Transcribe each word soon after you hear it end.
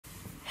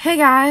Hey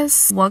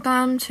guys,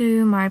 welcome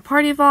to my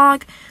party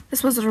vlog.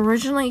 This was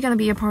originally going to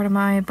be a part of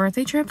my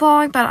birthday trip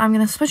vlog, but I'm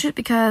going to switch it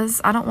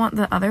because I don't want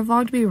the other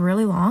vlog to be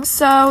really long.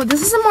 So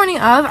this is the morning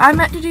of. I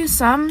meant to do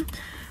some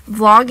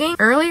vlogging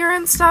earlier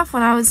and stuff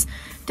when I was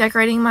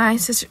decorating my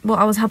sister. Well,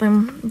 I was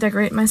helping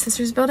decorate my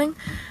sister's building.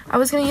 I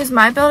was going to use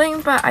my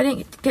building, but I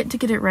didn't get to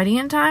get it ready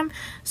in time.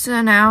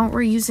 So now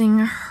we're using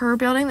her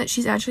building that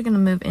she's actually going to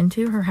move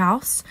into, her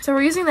house. So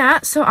we're using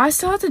that. So I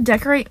still have to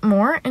decorate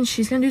more, and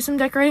she's going to do some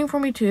decorating for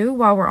me too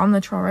while we're on the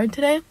trail ride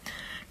today.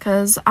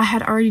 Because I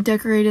had already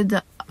decorated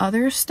the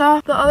other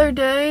stuff the other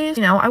day.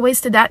 You know, I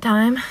wasted that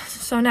time.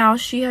 So now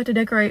she had to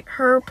decorate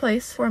her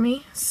place for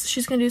me.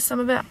 She's going to do some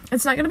of it.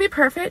 It's not going to be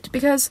perfect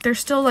because they're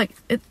still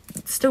it's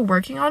still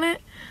working on it.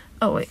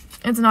 Oh wait,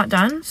 it's not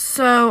done.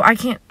 So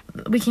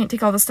we can't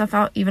take all the stuff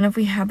out even if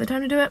we have the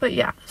time to do it. But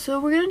yeah, so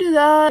we're gonna do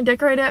that,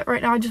 decorate it.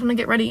 Right now I just want to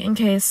get ready in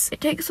case it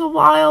takes a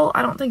while.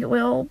 I don't think it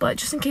will, but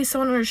just in case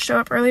someone were to show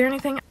up early or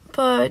anything.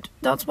 But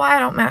that's why I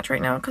don't match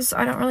right now, because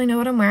I don't really know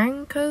what I'm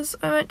wearing, because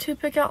I went to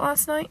pick out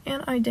last night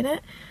and I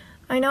didn't.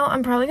 I know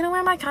I'm probably gonna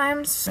wear my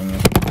Kimes.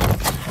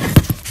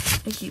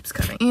 It keeps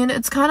coming, and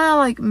it's kind of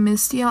like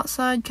misty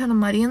outside, kind of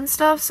muddy and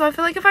stuff, so I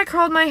feel like if I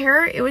curled my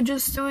hair it would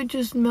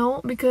just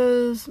melt,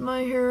 because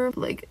my hair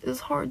is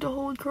hard to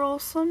hold curl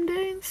some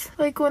days.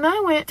 Like when I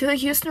went to the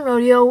Houston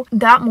rodeo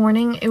that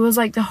morning, it was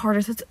like the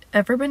hardest it's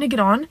ever been to get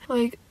on.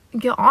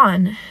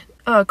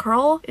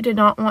 Curl. It did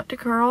not want to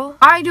curl.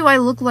 I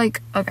look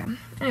like, okay,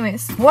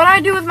 anyways, what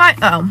I do with my in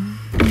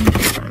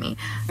front of me.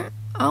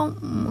 Oh,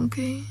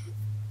 okay.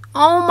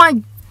 Oh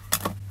my,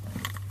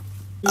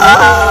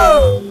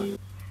 oh,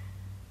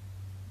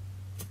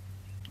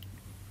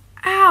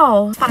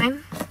 ow.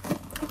 Fine.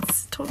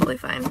 It's totally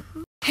fine.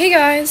 Hey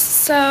guys,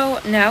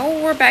 so now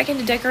we're back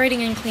into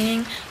decorating and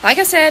cleaning. Like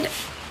I said,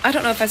 I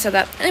don't know if I said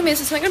that.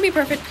 Anyways, it's not gonna be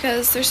perfect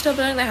because they're still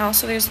building the house,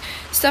 so there's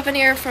stuff in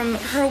here from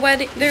their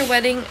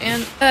wedding,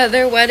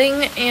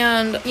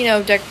 and you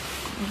know,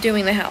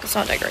 doing the house,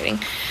 not decorating.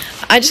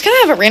 I just kind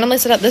of have it randomly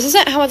set up. This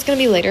isn't how it's going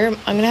to be later.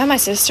 I'm going to have my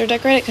sister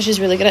decorate it because she's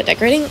really good at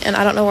decorating, and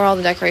I don't know where all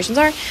the decorations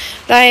are,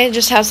 but I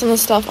just have some of the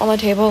stuff on the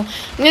table.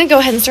 I'm going to go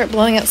ahead and start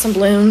blowing out some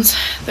balloons.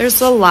 There's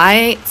the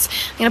lights.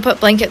 I'm going to put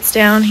blankets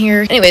down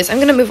here. Anyways, I'm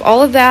going to move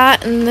all of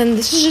that, and then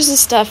this is just the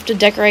stuff to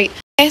decorate.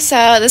 Okay,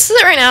 so this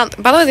is it right now.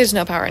 By the way, there's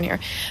no power in here,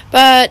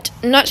 but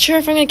I'm not sure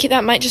if I'm going to keep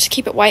that. Might just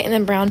keep it white and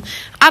then brown.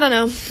 I don't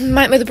know.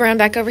 Might move the brown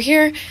back over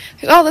here.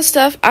 There's all this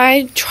stuff.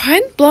 I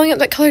tried blowing up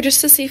that color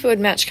just to see if it would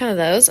match kind of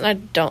those, and I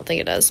don't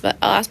think it does, but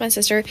I'll ask my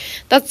sister.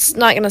 That's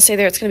not going to stay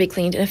there. It's going to be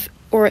cleaned, and if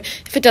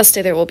it does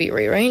stay there, it will be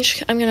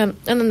rearranged. And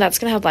then that's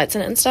going to have lights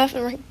in it and stuff,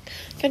 and we're going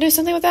to do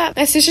something with that.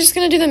 My sister's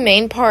going to do the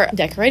main part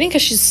decorating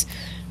because she's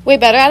way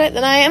better at it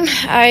than I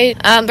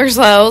am. There's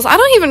those. I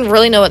don't even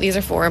really know what these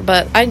are for,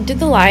 but I did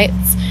the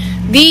lights.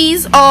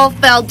 These all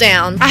fell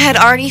down. I had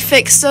already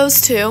fixed those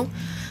too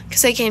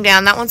because they came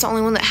down. That one's the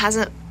only one that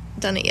hasn't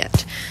done it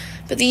yet.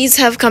 But these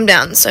have come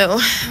down, so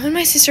when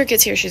my sister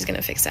gets here, she's going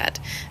to fix that.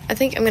 I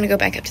think I'm going to go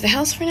back up to the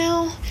house for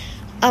now.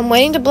 I'm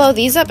waiting to blow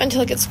these up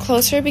until it gets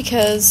closer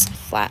because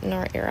flatten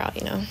our air out,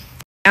 you know.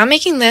 I'm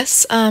making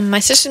this. My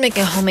sister's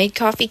making a homemade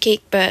coffee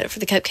cake, but for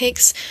the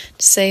cupcakes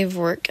to save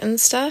work and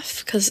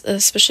stuff, because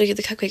especially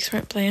the cupcakes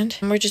weren't planned.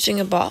 We're just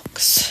doing a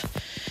box.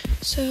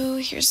 So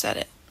here's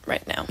that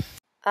right now.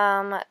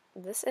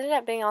 This ended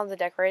up being all the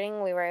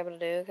decorating we were able to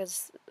do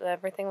because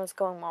everything was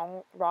going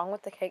wrong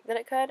with the cake that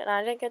it could, and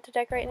I didn't get to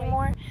decorate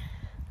anymore.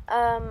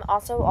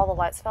 Also, all the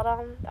lights fell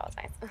down. That was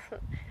nice.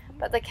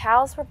 But the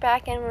cows were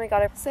back in when we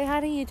got her. Say hi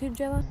to YouTube,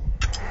 Jayla.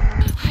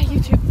 Hi,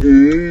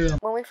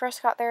 YouTube. When we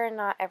first got there,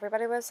 not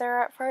everybody was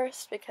there at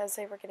first because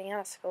they were getting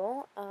out of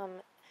school.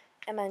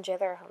 Emma and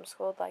Jayla are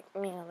homeschooled, like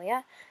me and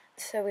Aaliyah,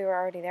 so we were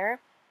already there.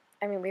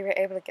 I mean, we were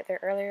able to get there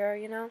earlier,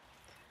 you know.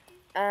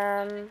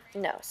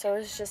 No, so it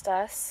was just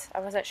us. I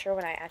wasn't sure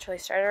when I actually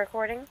started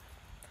recording,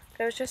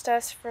 but it was just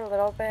us for a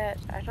little bit.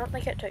 I don't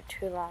think it took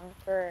too long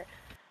for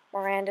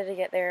Miranda to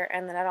get there,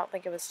 and then I don't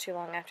think it was too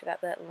long after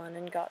that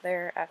London got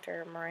there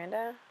after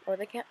Miranda, or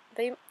they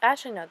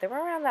actually, no, they were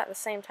around at the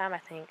same time, I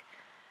think.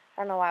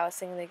 I don't know why I was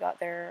thinking they got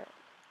there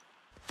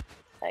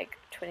like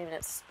 20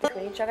 minutes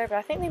between each other, but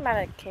I think they might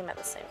have came at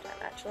the same time,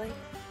 actually.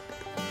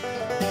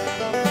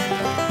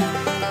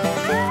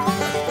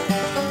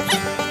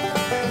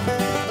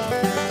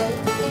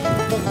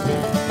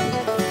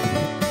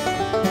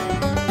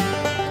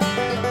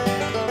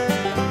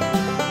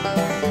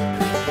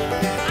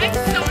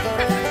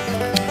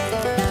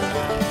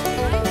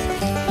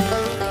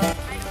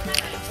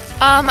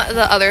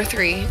 The other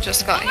three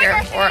just got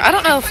here, or I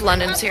don't know if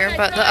London's here,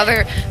 but the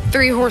other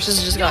 3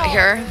 horses just got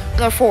here.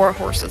 There are 4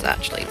 horses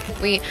actually.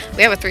 We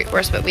have a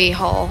 3-horse, but we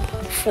haul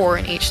 4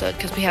 in each load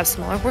because we have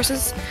smaller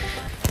horses.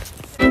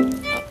 I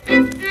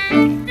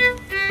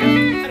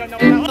don't know.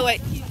 Oh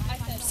wait,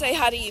 say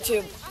hi to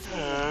YouTube.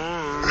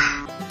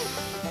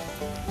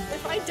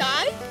 If I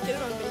die, get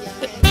it on video.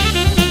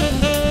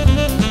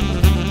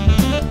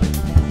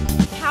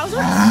 Cows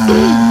are.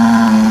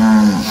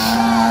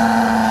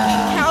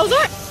 Cows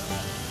are.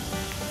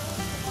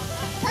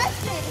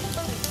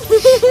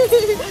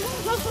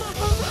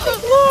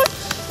 Look!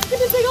 Look at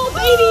this big old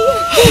baby!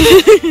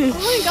 Oh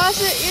my gosh,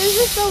 their ears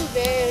are so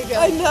big.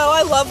 I know,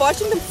 I love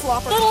watching them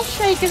flop. Little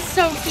snake is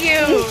so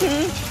cute.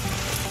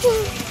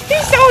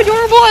 He's so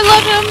adorable, I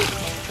love him.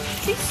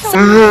 He's so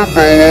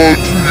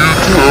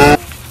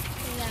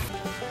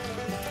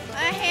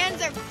My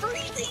hands are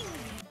freezing.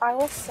 I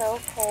was so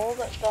cold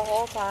the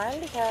whole time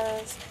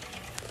because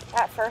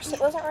at first it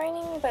wasn't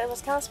raining, but it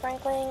was kind of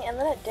sprinkling, and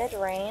then it did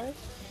rain,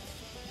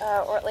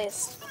 or at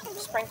least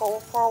sprinkle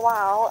for a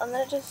while, and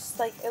then it just,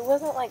 like, it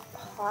wasn't, like,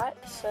 hot,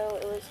 so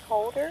it was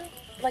colder.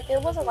 Like,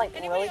 it wasn't, like,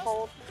 really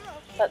cold,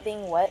 but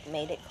being wet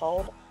made it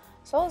cold.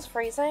 So it was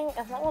freezing,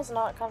 and that was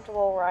not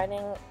comfortable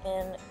riding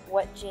in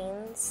wet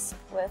jeans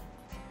with,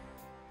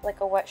 like,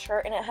 a wet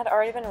shirt, and it had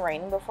already been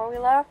raining before we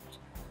left.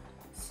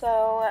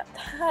 So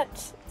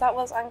that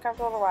was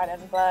uncomfortable to ride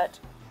in, but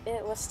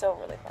it was still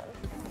really fun.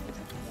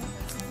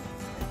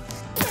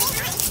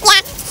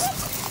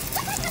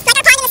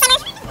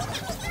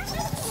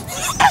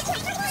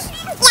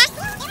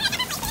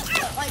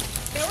 Like,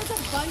 there was a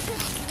bunch of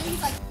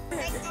trees, like,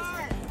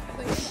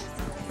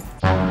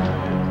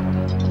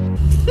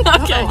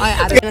 Okay.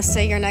 I'm gonna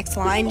say your next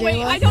line, Jayla.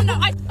 Wait, I don't know.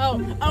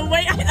 Oh,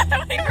 wait, I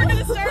thought we were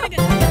gonna start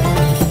again.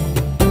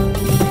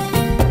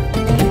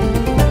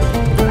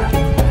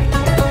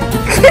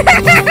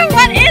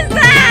 What is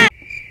that?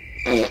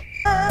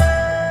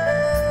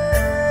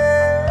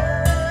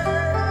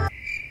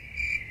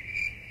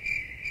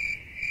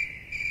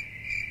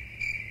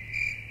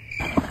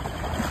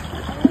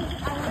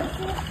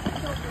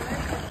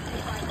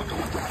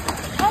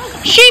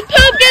 She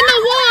pooped in the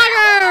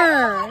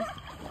water!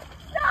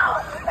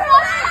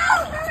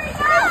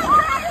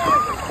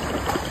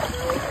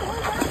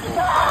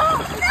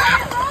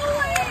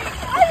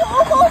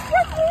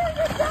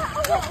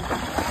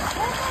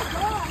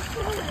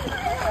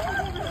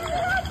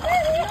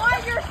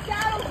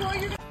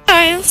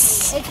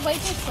 Guys. It's way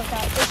too quick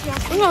out.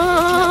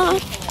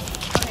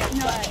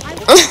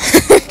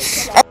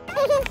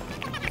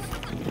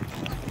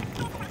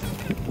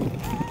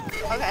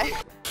 Okay.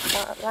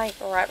 Like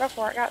right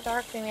before it got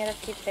dark, we made a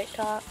few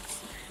TikToks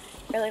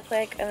really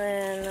quick, and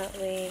then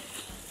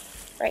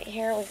right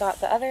here we got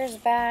the others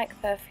back.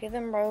 A few of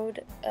them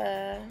rode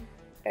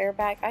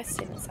bareback. I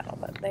stayed in the saddle,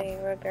 but they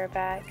rode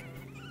bareback.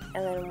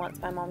 And then once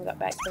my mom got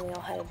back, then we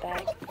all headed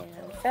back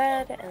and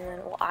fed, and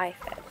then well, I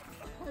fed.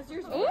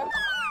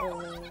 And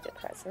then did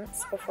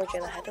presents before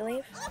Jayla had to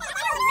leave.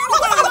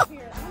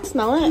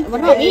 Smell it? What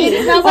about me?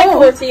 It smells like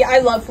 4T. I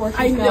love 4T.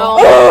 I know.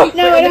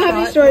 No, I don't have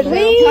any storage.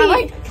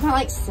 Wait. Can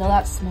I steal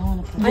that smell in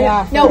a place?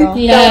 Yeah. No.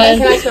 Yes.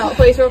 Can I smell it,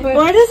 please, real quick?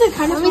 Why does it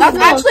kind of That's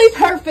actually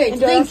perfect.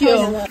 Thank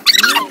you.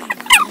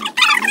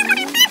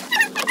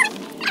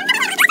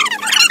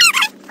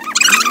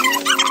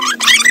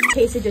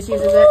 Casey just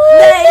uses it. Oh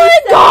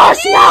my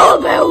gosh,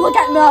 Malibu! Look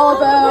at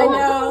Malibu! I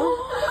know.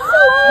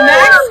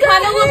 Max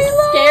kind of looks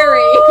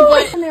scary.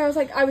 But and there,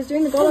 I was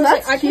doing the gold. I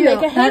was like, I can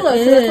make a halo,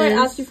 so that's why I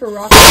asked you for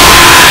rock.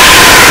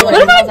 What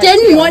if I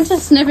didn't want to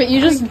snip it? You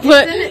just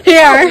put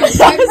here. I promise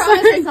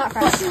it's not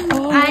fresh.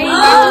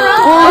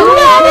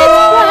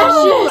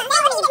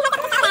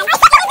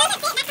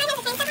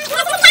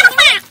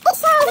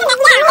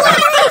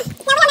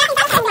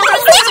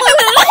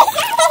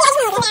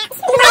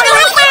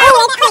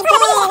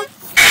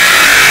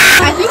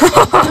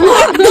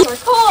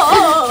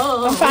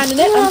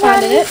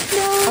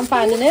 I'm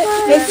finding it.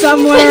 It's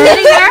somewhere. Does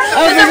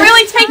it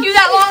really take you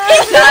that long?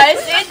 It does.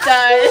 It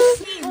does.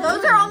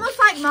 Those are almost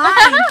like mine.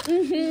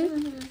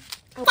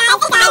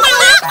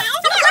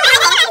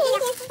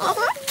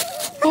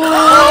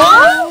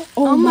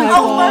 Oh my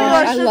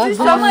gosh. I love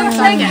So much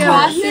like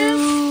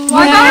glasses.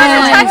 Why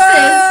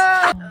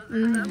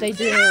Texas? They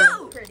do.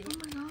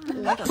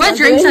 What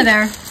drinks are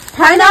there?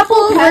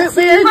 Pineapple, root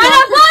beer.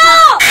 Pineapple!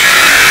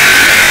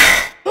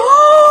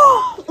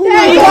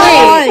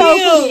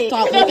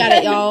 Stop, look at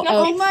it, y'all.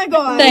 Oh my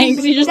god.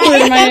 Thanks, you just threw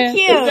it in my hand.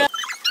 Cute.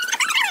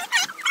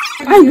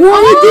 I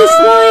wanted this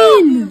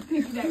one!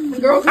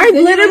 I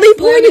literally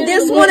pointed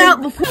this one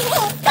out before.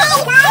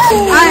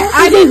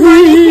 I didn't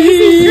want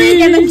Casey's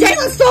drink, and then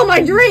Jayla stole my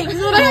drink,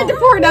 so I had to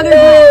pour another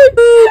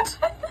drink.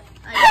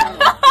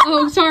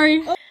 Oh,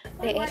 sorry.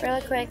 We ate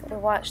really quick, we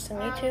watched some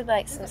YouTube,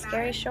 like some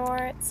scary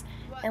shorts,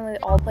 and we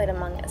all played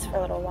Among Us for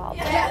a little while.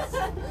 Yes.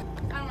 I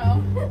don't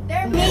know.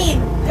 They're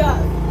mean.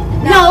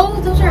 No,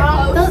 those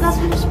are. That's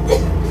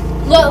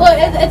Look,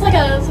 it's like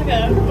a.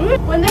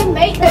 When they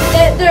make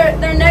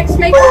their necks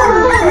make.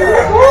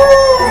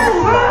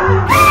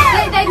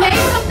 they make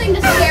something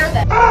to scare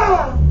them.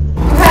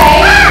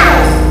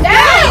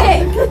 Okay.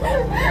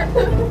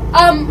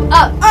 Down.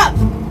 Up.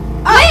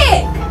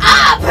 Quick.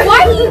 Up. Why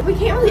we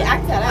can't really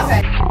act that out.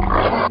 Okay.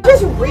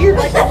 just weird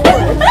like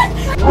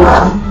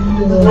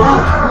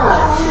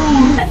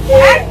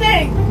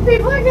Acting.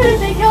 People are gonna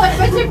think you're like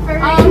what's your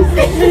bird?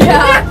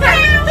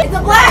 Yeah. It's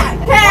a black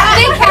cat.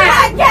 Big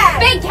cat.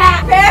 Big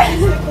cat.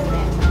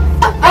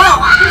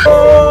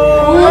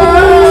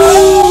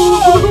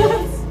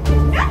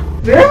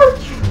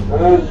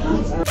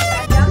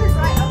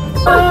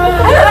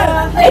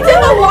 It's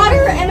in the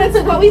water and it's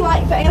what we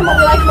like. what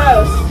we like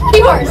most.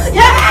 Seahorse.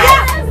 Yeah.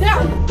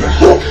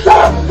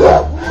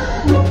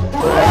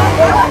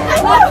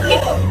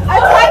 I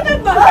tried the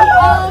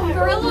monkey.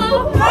 Gorilla.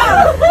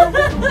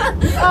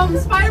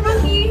 Spider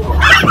monkey.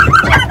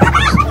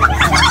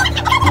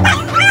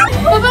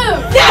 Baboon.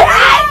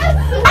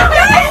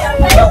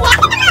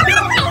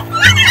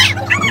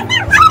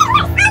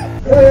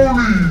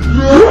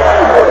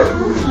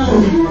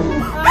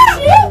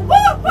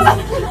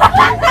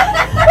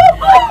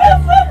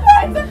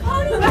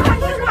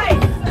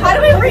 How do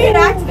we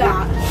reenact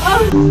that?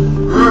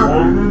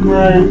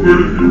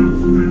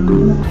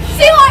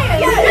 Sea lion!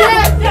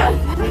 Yes!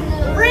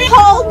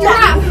 Hold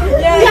giraffe!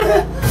 Yes!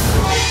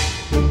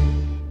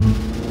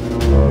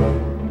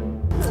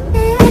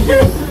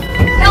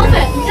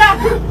 Elephant! Yeah!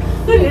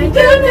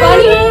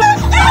 Bunny!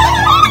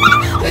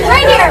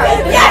 Reindeer!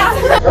 Yes!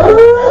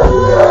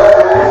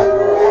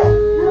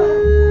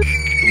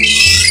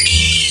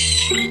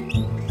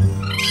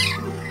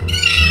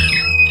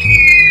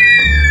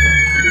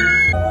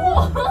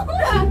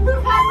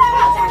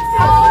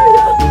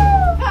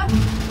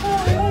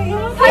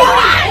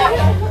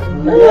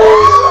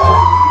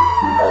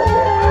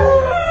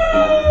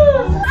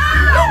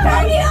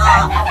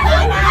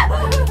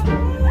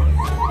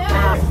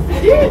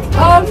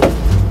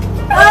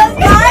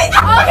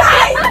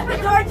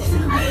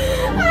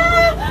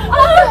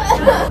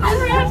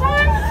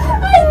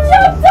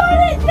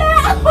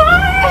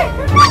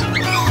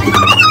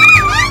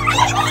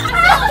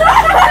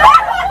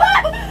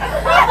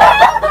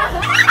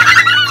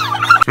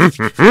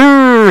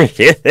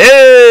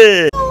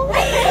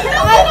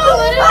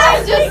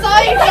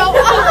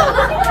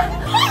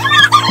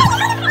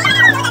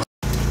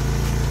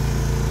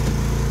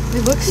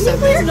 It looks so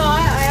good. No,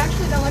 I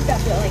actually don't like that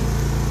feeling.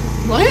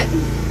 What?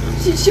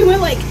 She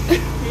went like,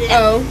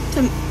 Oh.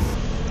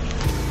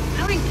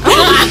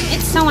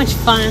 It's so much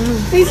fun.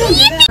 please don't do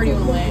that. Pretty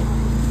away.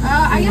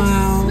 I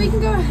guess we can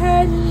go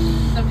ahead.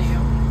 It's up to you.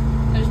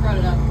 I just brought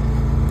it up.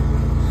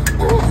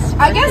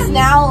 I guess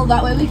now,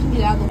 that way we can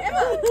get out of the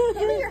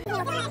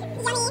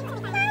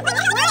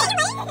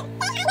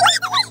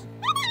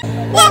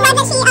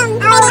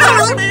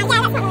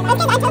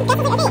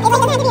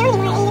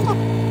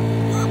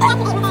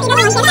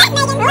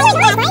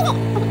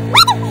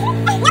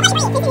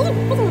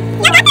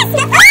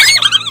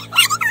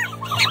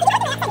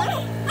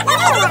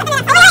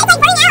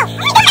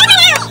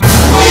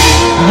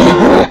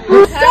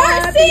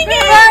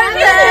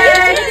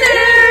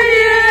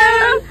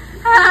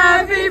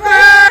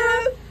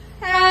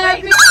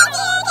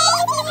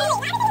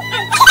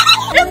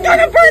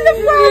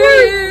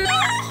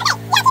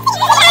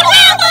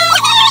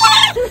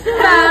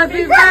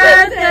Happy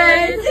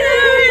birthday to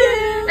you.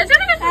 It's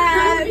gonna get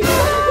happy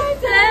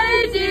birthday,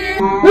 dear.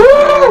 Blow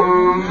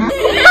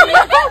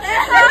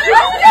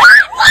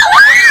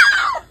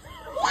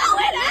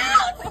it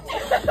out!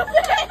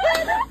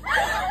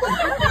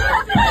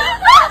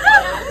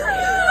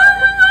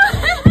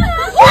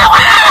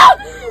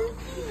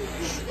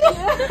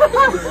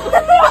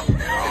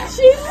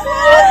 She's so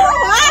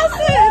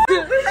classic.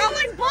 We're all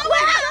like, blow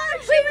it out!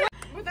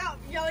 without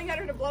yelling at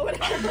her to blow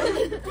it out.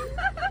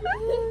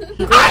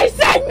 I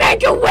said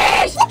make a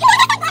wish!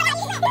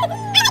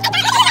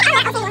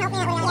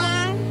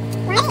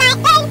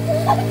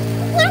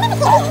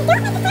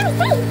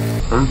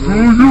 I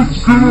feel it's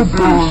gonna be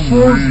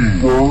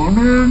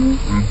burning.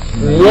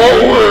 Blow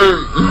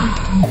it!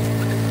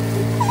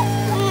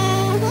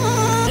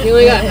 You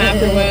only got half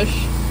your wish.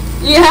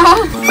 Yeah.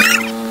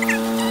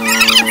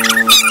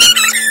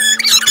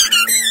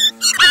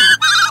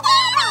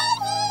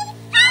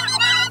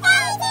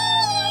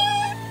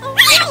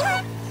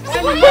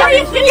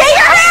 Get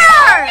your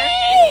hair!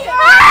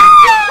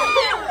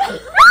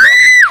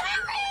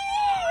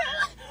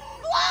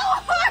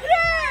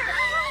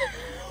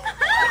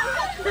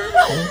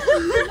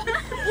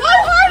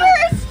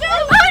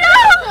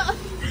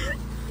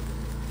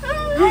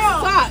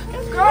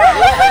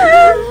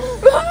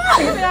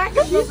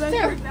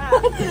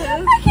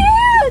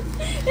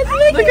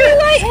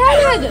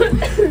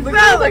 Look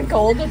at the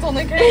gold that's on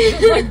the cake. It's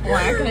just like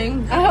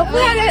blackening. I hope we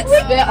had it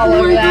spit all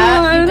over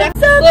that.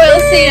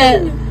 Let's see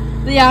it.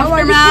 The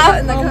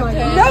aftermath.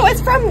 No,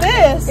 it's from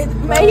this.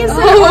 Megan's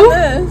from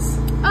this.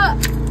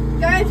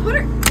 Guys, what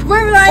are...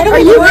 Where was I? Are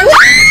you really?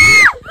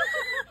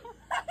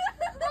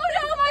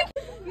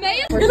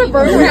 We're gonna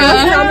burn her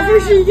house down before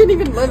she can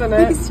even live in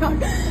it.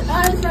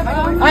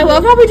 I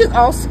love how we just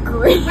all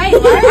scream. I know,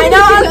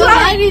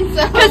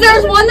 because there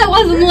was one that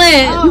wasn't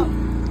lit.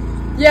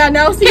 Yeah,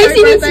 no, see,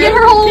 Casey needs to get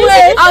her whole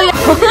wish. Oh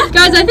yeah.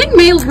 Guys, I think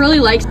May really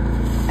likes.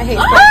 I hate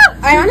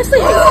I honestly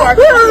hate Spark.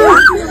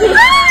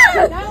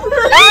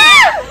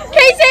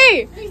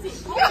 Casey!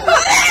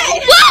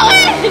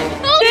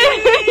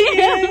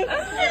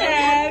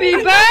 Happy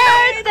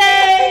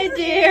birthday,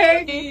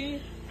 dear.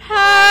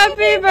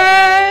 Happy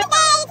birthday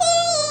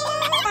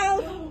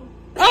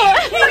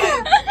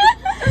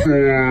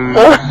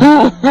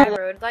I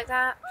rode like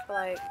that for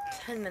like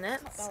 10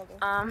 minutes.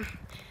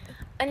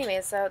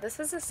 Anyway, so this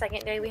is the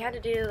second day. We had to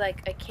do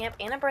like a camp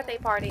and a birthday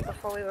party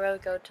before we really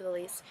go to the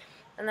lease.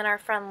 And then our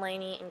friend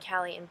Lainee and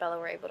Callie and Bella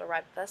were able to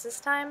ride with us this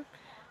time.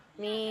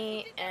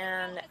 Me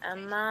and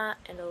Emma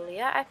and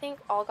Aaliyah, I think,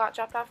 all got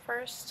dropped off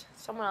first.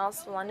 Someone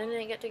else, London,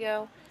 didn't get to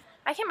go.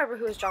 I can't remember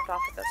who was dropped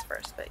off with us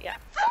first, but yeah.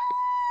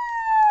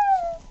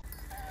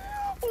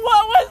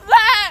 What was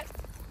that?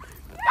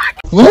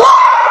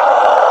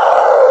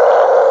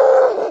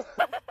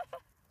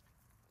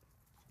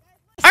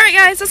 Alright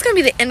guys, that's gonna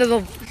be the end of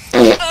the...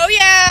 Oh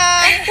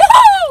yeah!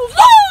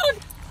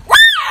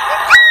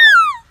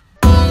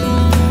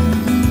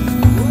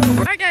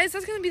 Alright guys,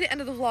 that's gonna be the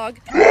end of the vlog.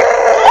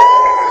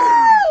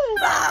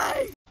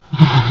 Bye!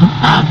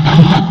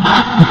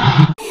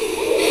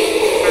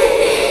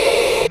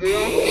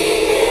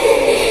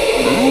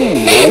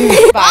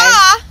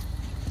 Bye!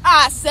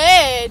 I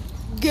said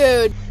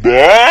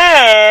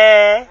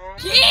goodbye!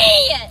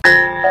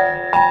 Yeah!